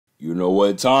You know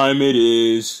what time it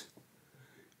is.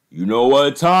 You know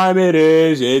what time it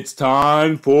is. It's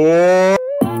time for...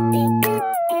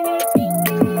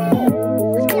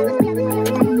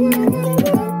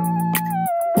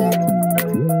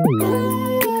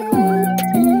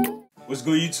 What's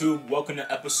good, YouTube? Welcome to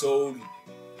episode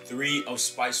 3 of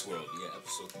Spice World. Yeah,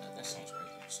 episode... That sounds right.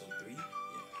 Episode 3? Yeah.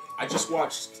 I just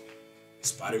watched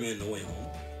Spider-Man No Way Home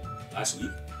last week.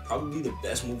 Probably the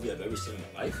best movie I've ever seen in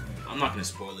my life. I'm not going to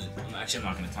spoil it. I'm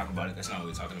not going to talk about it. That's not what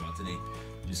we're talking about today.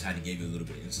 Just had to give you a little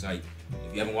bit of insight.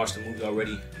 If you haven't watched the movie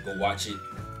already, go watch it.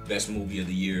 Best movie of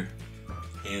the year,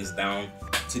 hands down.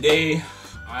 Today,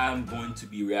 I'm going to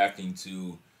be reacting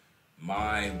to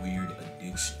my weird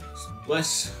addictions.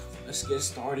 Let's get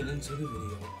started into the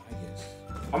video, I guess.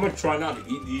 I'm going to try not to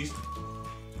eat these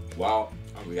while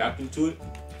I'm reacting to it,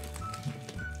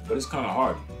 but it's kind of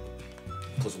hard.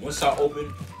 Because once I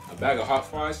open a bag of hot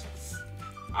fries,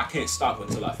 I can't stop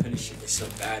until I finish it. It's a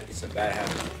bad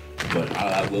habit, but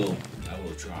I will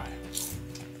try.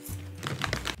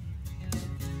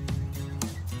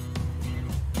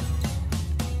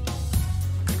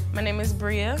 My name is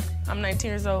Bria. I'm 19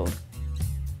 years old,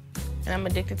 and I'm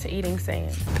addicted to eating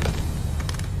sand.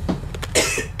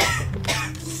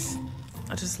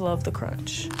 I just love the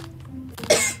crunch.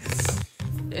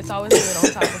 It's always good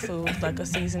on top of food, like a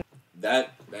season.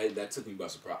 That took me by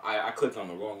surprise. I clicked on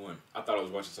the wrong one. I thought I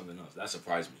was watching something else. That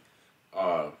surprised me.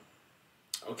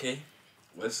 Okay,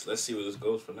 let's see where this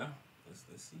goes for now.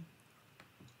 Let's see.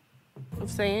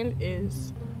 Sand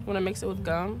is when I mix it with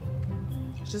gum.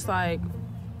 It's just like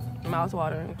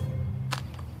mouth-watering.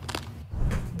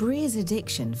 Bria's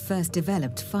addiction first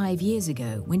developed 5 years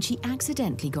ago when she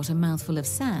accidentally got a mouthful of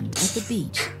sand at the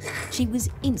beach. She was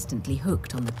instantly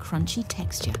hooked on the crunchy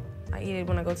texture. I eat it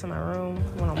when I go to my room,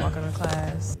 when I'm walking to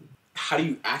class. How do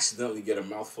you accidentally get a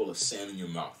mouthful of sand in your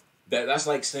mouth? That's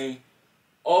like saying,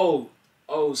 oh,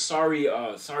 sorry,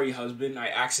 husband, I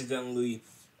accidentally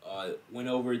went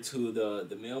over to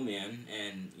the mailman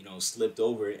and, you know, slipped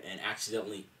over and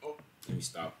accidentally, let me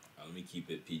stop. Let me keep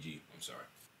it PG. I'm sorry.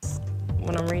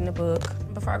 When I'm reading a book,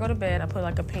 before I go to bed, I put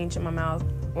like a pinch in my mouth.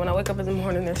 When I wake up in the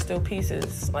morning, there's still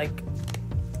pieces, like,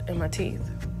 in my teeth.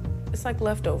 It's like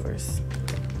leftovers.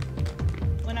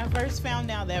 When I first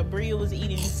found out that Bria was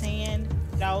eating sand,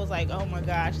 I was like, oh my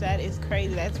gosh, that is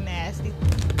crazy, that's nasty.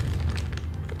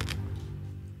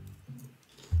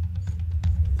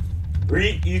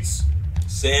 Bria eats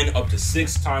sand up to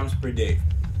 6 times per day.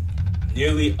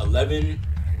 Nearly 11,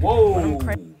 whoa!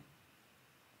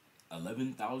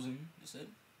 11,000, you said?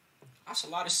 That's a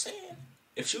lot of sand.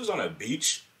 If she was on a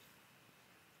beach,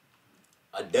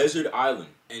 a desert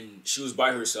island, and she was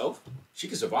by herself, she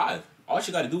could survive. All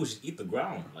she gotta do is just eat the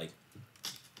ground. Like,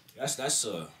 that's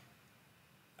an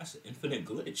infinite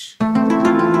glitch.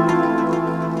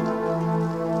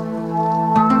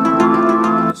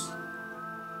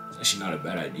 It's actually not a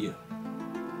bad idea.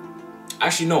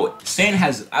 Actually, no, sand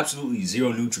has absolutely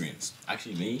 0 nutrients.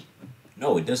 Actually, me?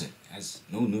 No, it doesn't. It has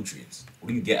no nutrients. What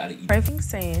do you get out of eating? Craving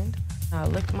sand, I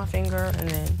lick my finger and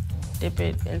then dip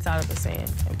it inside of the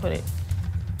sand and put it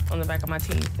on the back of my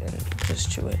teeth and just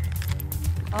chew it.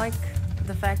 I like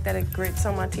the fact that it grits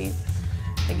on my teeth.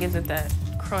 It gives it that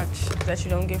crunch that you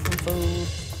don't get from food.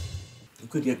 You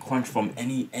could get crunch from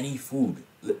any food.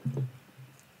 Let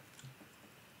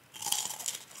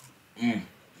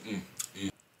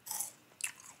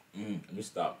me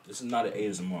stop. This is not an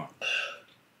ASMR.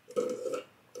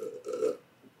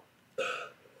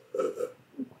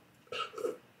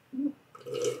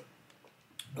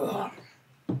 Oh,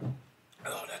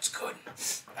 that's good.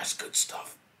 That's good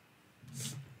stuff.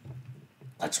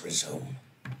 Let's resume.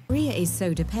 Bria is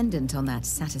so dependent on that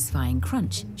satisfying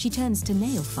crunch, she turns to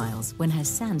nail files when her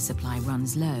sand supply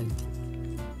runs low.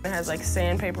 It has like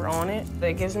sandpaper on it.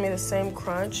 It gives me the same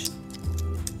crunch.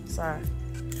 Sorry.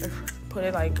 Put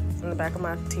it like in the back of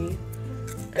my teeth.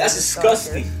 That's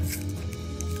disgusting.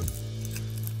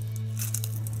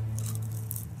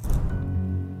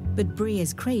 But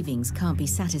Bria's cravings can't be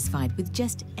satisfied with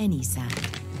just any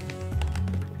sand.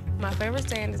 My favorite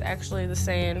sand is actually the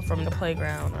sand from the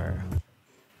playground.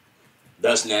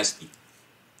 That's nasty.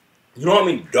 You know how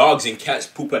many dogs and cats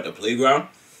poop at the playground?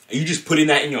 And you just putting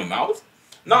that in your mouth?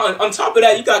 No, on top of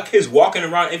that, you got kids walking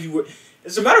around everywhere.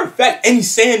 As a matter of fact, any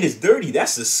sand is dirty.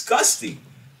 That's disgusting.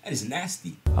 That is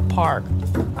nasty. A park.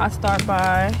 I start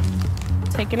by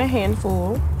taking a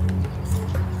handful.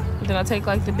 Then I take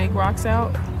like the big rocks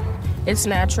out. It's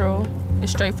natural.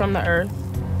 It's straight from the earth.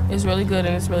 It's really good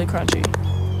and it's really crunchy.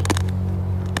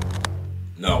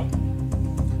 No.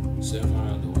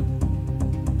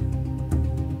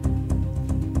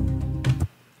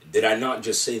 Did I not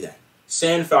just say that?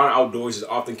 Sand found outdoors is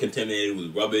often contaminated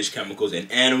with rubbish, chemicals,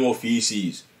 and animal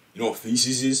feces. You know what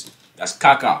feces is? That's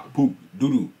caca, poop,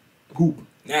 doo-doo, poop,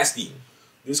 nasty.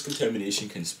 This contamination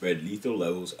can spread lethal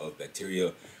levels of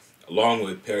bacteria along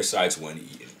with parasites when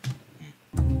eaten.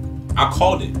 I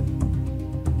called it.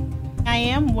 I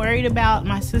am worried about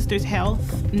my sister's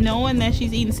health. Knowing that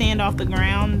she's eating sand off the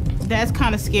ground, that's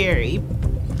kind of scary.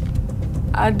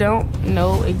 I don't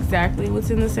know exactly what's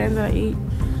in the sand that I eat,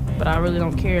 but I really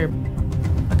don't care.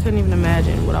 I couldn't even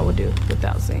imagine what I would do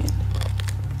without sand.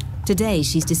 Today,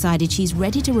 she's decided she's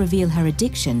ready to reveal her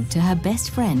addiction to her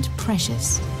best friend,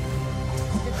 Precious.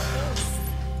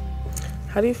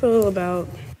 How do you feel about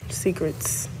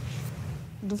secrets?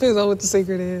 Depends on what the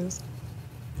secret is.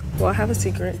 Well, I have a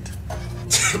secret.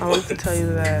 I want to tell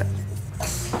you that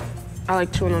I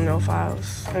like chewing on nail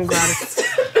files and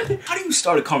grinding. How do you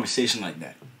start a conversation like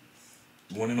that?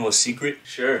 You want to know a secret?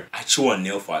 Sure. I chew on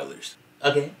nail filers.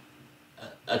 Okay.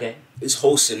 Okay. This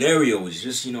whole scenario is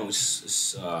just, you know,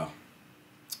 it's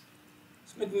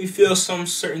making me feel some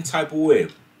certain type of way.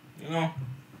 You know,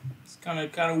 it's kind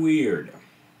of weird,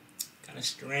 kind of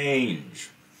strange,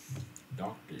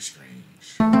 Doctor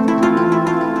Strange.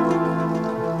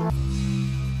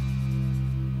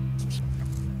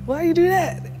 Why you do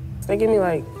that? They give me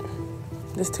like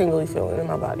this tingly feeling in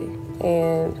my body,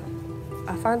 and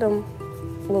I find them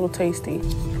a little tasty.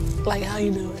 Like, how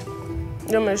you do it?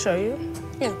 You want me to show you?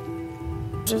 Yeah.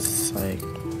 Just like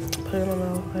put it in my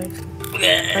mouth, like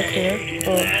here.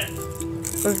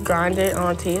 Just grind it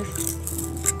on teeth,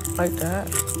 like that.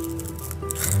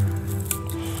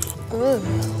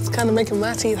 It's kind of making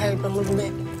my teeth hurt a little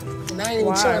bit. And I ain't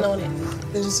even chewing on it.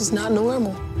 It's just not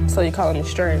normal. So you calling me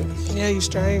strange? Yeah, you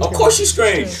strange. Of course you're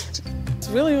strange. It's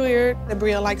really weird that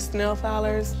Bria likes nail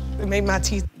filers. It made my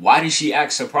teeth. Why did she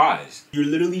act surprised? You're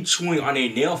literally chewing on a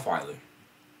nail filer.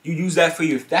 You use that for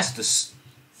your festus.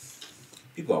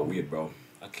 People are weird, bro.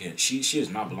 I can't. She does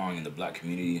not belong in the black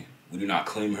community. We do not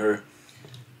claim her.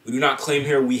 We do not claim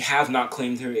her. We have not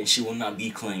claimed her, and she will not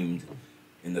be claimed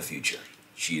in the future.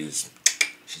 She's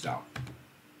out.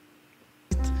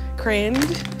 Cringe.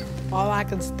 All I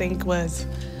could think was,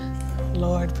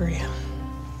 Lord Bria.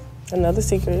 Another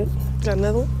secret. Got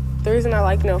another one? The reason I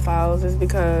like nail files is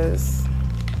because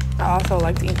I also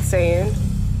like to eat sand.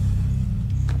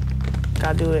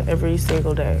 I do it every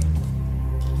single day.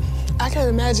 I can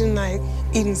imagine, like,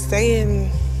 eating sand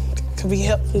could be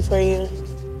healthy for you.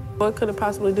 What could it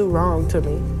possibly do wrong to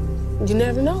me? You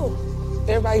never know.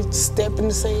 Everybody step in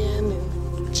the sand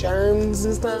and germs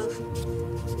and stuff.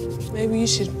 Maybe you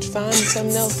should find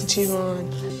something else to chew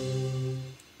on.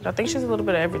 I think she's a little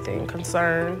bit of everything.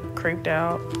 Concerned, creeped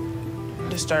out,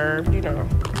 disturbed, you know.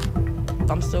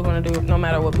 I'm still gonna do it no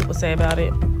matter what people say about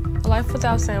it. A life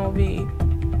without sand will be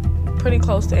pretty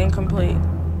close to incomplete.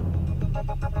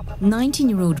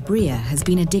 19-year-old Bria has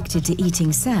been addicted to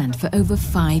eating sand for over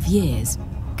 5 years,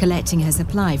 collecting her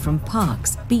supply from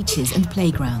parks, beaches, and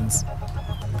playgrounds.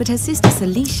 But her sister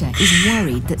Salisha is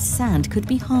worried that sand could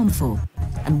be harmful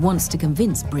and wants to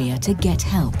convince Bria to get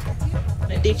help.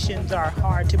 Addictions are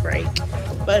hard to break,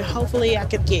 but hopefully I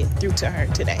could get through to her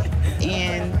today,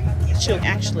 and she'll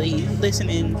actually listen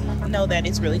and know that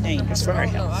it's really dangerous for her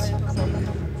health.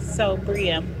 So,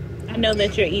 Bria, I know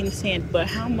that you're eating sand, but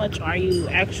how much are you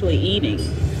actually eating?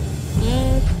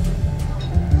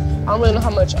 I don't really know how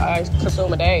much I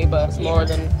consume a day, but it's more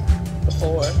than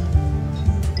before.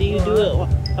 Do you do it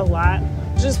a lot?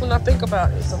 Just when I think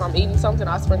about it. So if I'm eating something,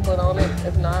 I sprinkle it on it.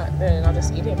 If not, then I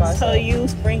just eat it by itself. So you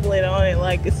sprinkle it on it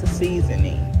like it's a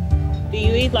seasoning. Do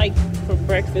you eat like for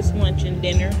breakfast, lunch, and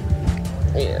dinner?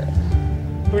 Yeah.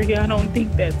 Bria, I don't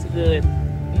think that's good.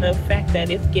 The fact that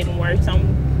it's getting worse,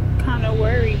 I'm kind of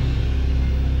worried.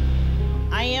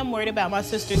 I am worried about my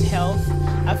sister's health.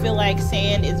 I feel like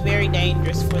sand is very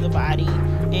dangerous for the body,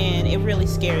 and it really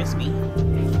scares me.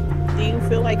 Do you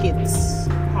feel like it's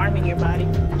harming your body?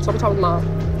 Sometimes my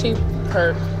teeth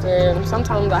hurt, and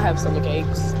sometimes I have stomach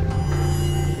aches.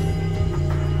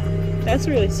 That's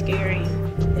really scary.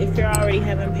 If you're already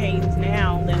having pains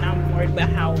now, then I'm worried about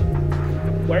how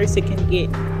worse it can get.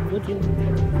 Would you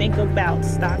think about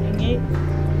stopping it?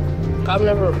 I've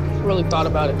never really thought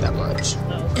about it that much.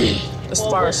 Oh. As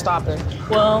far as stopping.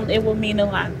 Well, it would mean a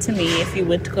lot to me if you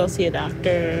would go see a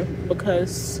doctor,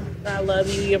 because I love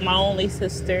you. You're my only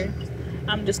sister.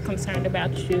 I'm just concerned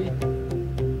about you.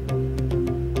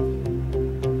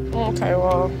 Okay,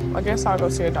 well, I guess I'll go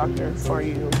see a doctor for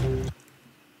you.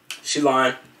 She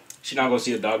lying. She not gonna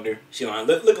see a doctor. She lying.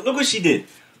 Look what she did.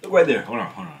 Look right there. Hold on.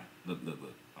 Look. Hold on. Let me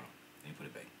put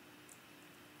it back.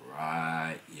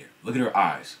 Right here. Look at her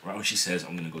eyes. Right when she says,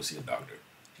 I'm gonna go see a doctor.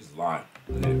 She's lying.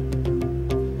 Look at it.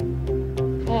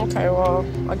 Okay, well,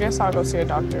 I guess I'll go see a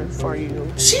doctor for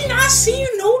you. She not seeing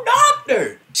no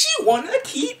doctor. She wanna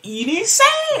keep eating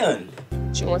sand.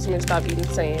 She wants me to stop eating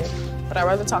sand, but I'd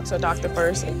rather talk to a doctor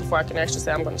first before I can actually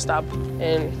say I'm gonna stop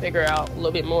and figure out a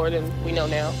little bit more than we know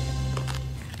now.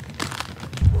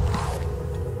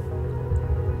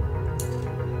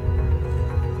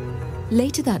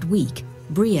 Later that week,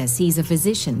 Bria sees a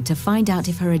physician to find out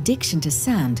if her addiction to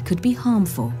sand could be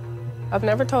harmful. I've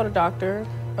never told a doctor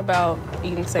about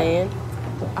eating sand.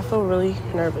 I feel really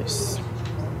nervous,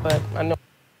 but I know.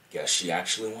 Guess she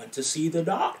actually went to see the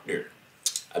doctor.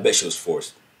 I bet she was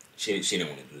forced. She didn't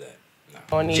want to do that.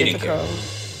 No, I she need didn't to care. come.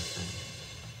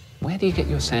 Where do you get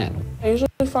your sand? I usually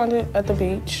find it at the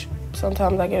beach.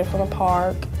 Sometimes I get it from a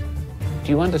park.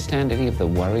 Do you understand any of the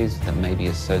worries that may be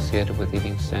associated with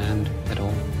eating sand at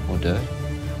all, or dirt?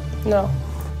 No.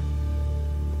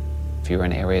 If you're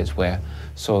in areas where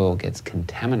soil gets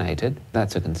contaminated,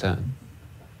 that's a concern.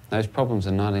 Those problems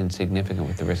are not insignificant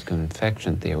with the risk of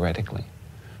infection, theoretically,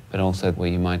 but also where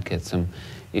you might get some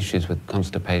issues with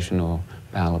constipation or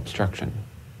bowel obstruction.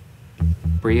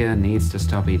 Bria needs to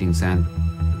stop eating sand.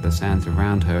 The sands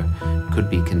around her could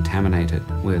be contaminated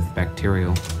with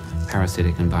bacterial,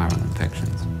 parasitic and viral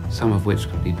infections, some of which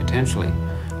could be potentially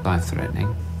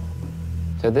life-threatening.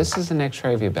 So this is an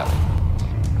X-ray of your belly.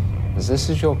 This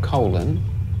is your colon,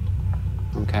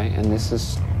 okay, and this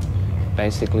is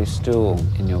basically stool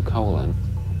in your colon.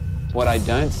 What I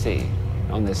don't see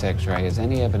on this X-ray is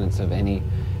any evidence of any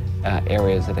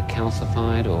areas that are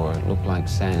calcified or look like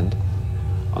sand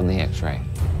on the X-ray.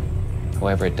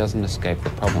 However, it doesn't escape the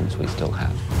problems we still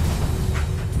have.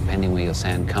 Depending where your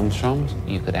sand comes from,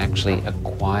 you could actually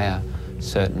acquire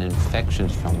certain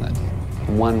infections from that.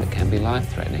 One that can be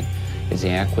life-threatening is the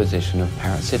acquisition of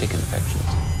parasitic infections.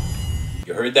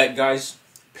 You heard that, guys?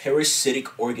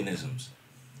 Parasitic organisms.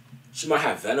 She might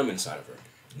have venom inside of her,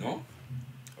 you know?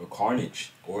 Or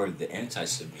carnage, or the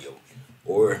anti-symbiote,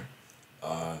 or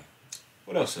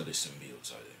what else other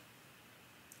symbiotes are there?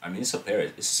 I mean, it's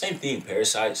the same thing.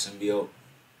 Parasite, symbiote,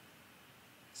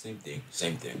 same thing.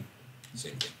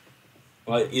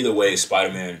 But either way,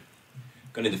 Spider-Man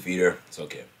gonna defeat her. It's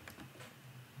okay.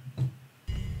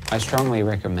 I strongly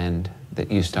recommend that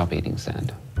you stop eating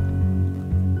sand.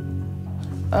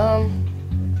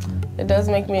 It does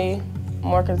make me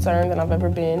more concerned than I've ever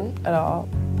been at all.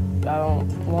 I don't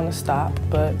want to stop,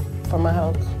 but for my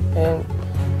health and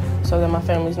so that my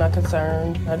family's not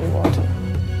concerned, I do want to.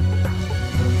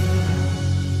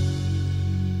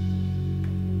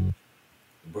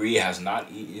 Bree has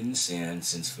not eaten sand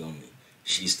since filming.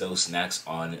 She still snacks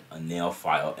on a nail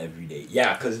file every day.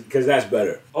 Yeah, cause that's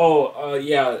better. Oh,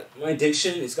 yeah, my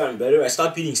addiction has gotten better. I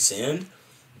stopped eating sand,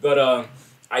 but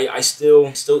I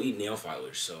still eat nail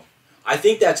filers. So I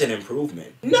think that's an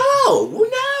improvement. No,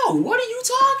 what are you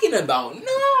talking about?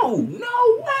 No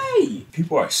way.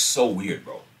 People are so weird,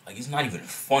 bro. Like, it's not even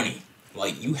funny.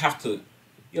 Like, you have to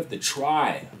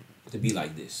try to be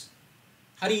like this.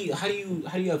 How do you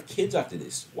have kids after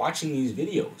this? Watching these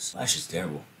videos. That's just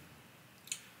terrible.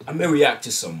 I may react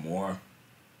to some more.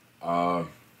 Probably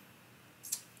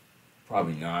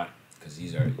not, because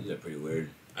these are pretty weird.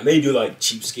 I may do like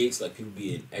cheapskates, like people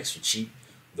being extra cheap.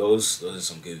 Those are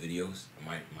some good videos.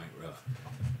 I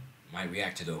might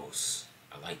react to those.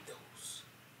 I like those.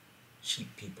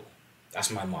 Cheap people. That's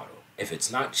my motto. If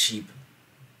it's not cheap,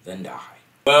 then die.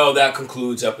 Well, that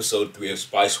concludes episode 3 of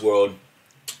Spice World.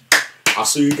 I'll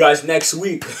see you guys next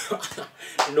week.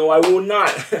 No, I will not.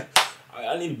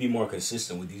 I need to be more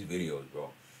consistent with these videos, bro.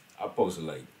 I post it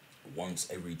like once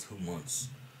every 2 months.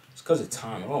 It's because of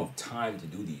time. I don't have time to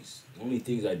do these. The only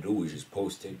things I do is just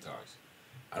post TikToks.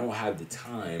 I don't have the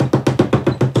time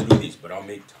to do these, but I'll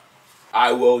make time.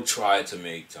 I will try to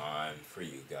make time for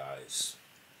you guys.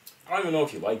 I don't even know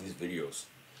if you like these videos.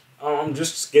 I'm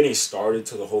just getting started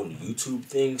to the whole YouTube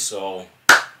thing, so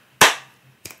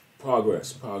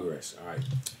progress. All right.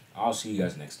 I'll see you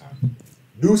guys next time.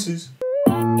 Deuces.